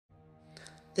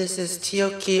This is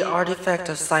TOK Artifact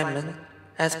Assignment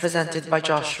as presented by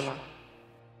Joshua.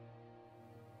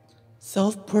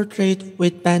 Self-Portrait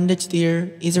with Bandaged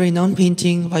Ear is a renowned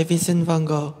painting by Vincent van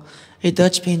Gogh, a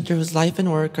Dutch painter whose life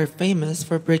and work are famous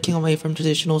for breaking away from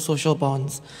traditional social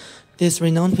bonds. This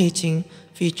renowned painting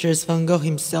features Van Gogh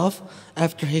himself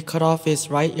after he cut off his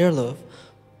right earlobe,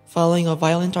 following a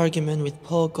violent argument with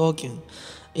Paul Gauguin,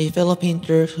 a fellow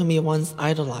painter whom he once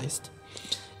idolized.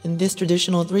 In this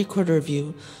traditional three-quarter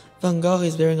view, Van Gogh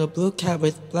is wearing a blue cap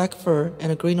with black fur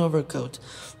and a green overcoat,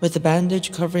 with a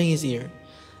bandage covering his ear.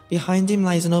 Behind him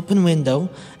lies an open window,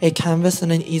 a canvas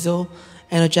and an easel,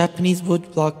 and a Japanese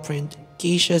wood block print,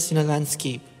 geishas in a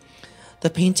landscape. The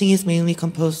painting is mainly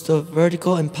composed of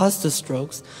vertical and pastel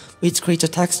strokes, which create a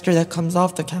texture that comes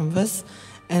off the canvas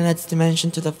and adds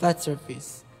dimension to the flat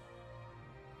surface.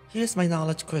 Here's my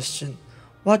knowledge question.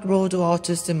 What role do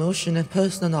artists' emotion and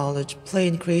personal knowledge play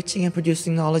in creating and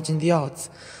producing knowledge in the arts?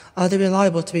 Are they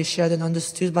reliable to be shared and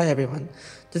understood by everyone?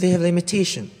 Do they have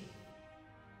limitation?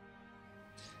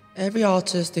 Every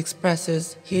artist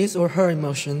expresses his or her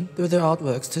emotion through their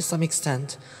artworks to some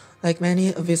extent. Like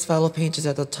many of his fellow painters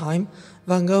at the time,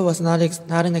 Van Gogh was not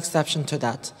an exception to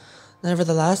that.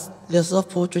 Nevertheless, the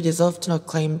self-portrait is often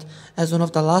acclaimed as one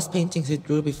of the last paintings he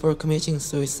drew before committing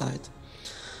suicide.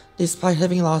 Despite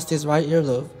having lost his right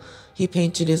earlobe, he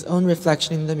painted his own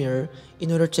reflection in the mirror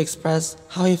in order to express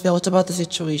how he felt about the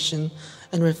situation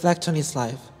and reflect on his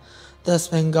life. Thus,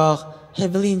 Van Gogh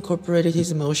heavily incorporated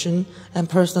his emotion and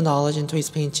personal knowledge into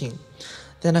his painting.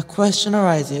 Then a question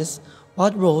arises,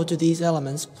 what role do these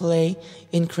elements play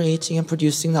in creating and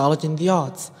producing knowledge in the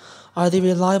arts? Are they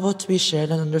reliable to be shared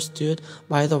and understood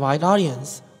by the wide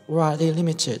audience, or are they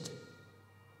limited?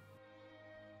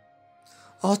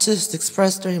 Artists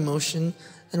express their emotion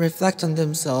and reflect on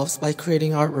themselves by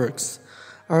creating artworks.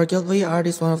 Arguably, art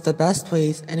is one of the best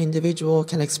ways an individual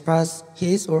can express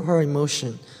his or her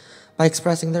emotion. By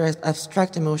expressing their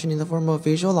abstract emotion in the form of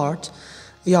visual art,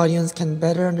 the audience can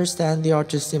better understand the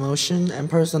artist's emotion and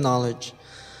personal knowledge.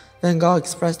 Van Gogh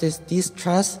expressed his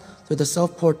distress through the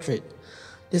self-portrait.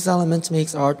 This element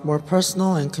makes art more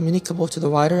personal and communicable to the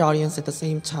wider audience at the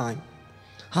same time.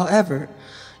 However,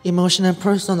 emotion and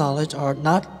personal knowledge are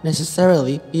not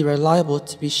necessarily reliable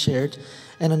to be shared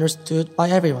and understood by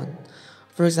everyone.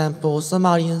 For example, some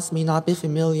audience may not be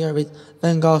familiar with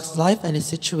Van Gogh's life and his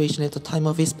situation at the time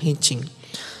of his painting.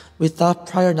 Without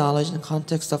prior knowledge and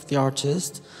context of the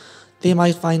artist, they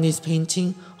might find his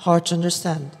painting hard to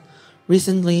understand.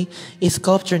 Recently, a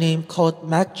sculpture named called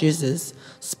Mac Jesus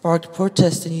sparked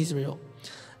protests in Israel.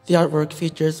 The artwork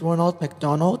features Ronald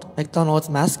McDonald, McDonald's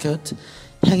mascot,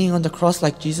 hanging on the cross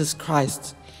like Jesus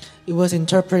Christ. It was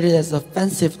interpreted as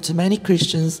offensive to many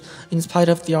Christians in spite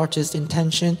of the artist's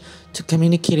intention to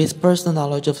communicate his personal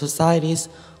knowledge of society's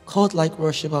cult-like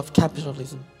worship of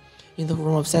capitalism in the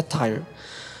form of satire.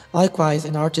 Likewise,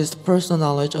 an artist's personal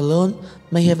knowledge alone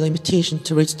may have limitation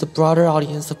to reach the broader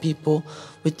audience of people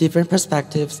with different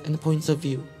perspectives and points of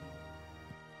view.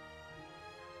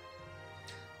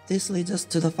 This leads us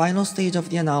to the final stage of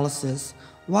the analysis.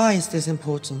 Why is this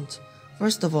important?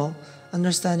 First of all,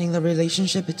 understanding the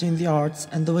relationship between the arts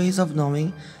and the ways of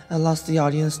knowing allows the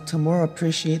audience to more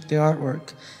appreciate the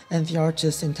artwork and the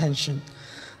artist's intention.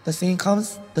 The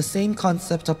same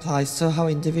concept applies to how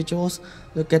individuals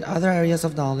look at other areas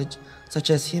of knowledge,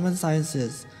 such as human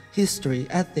sciences, history,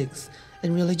 ethics,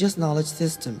 and religious knowledge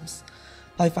systems.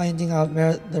 By finding out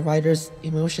where the writer's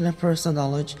emotion and personal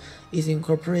knowledge is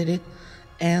incorporated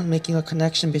and making a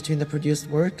connection between the produced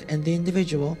work and the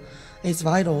individual, is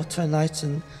vital to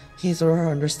enlighten his or her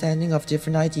understanding of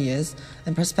different ideas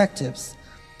and perspectives,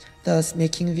 thus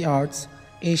making the arts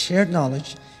a shared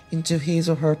knowledge into his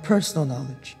or her personal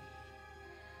knowledge.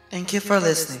 Thank you for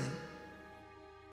listening.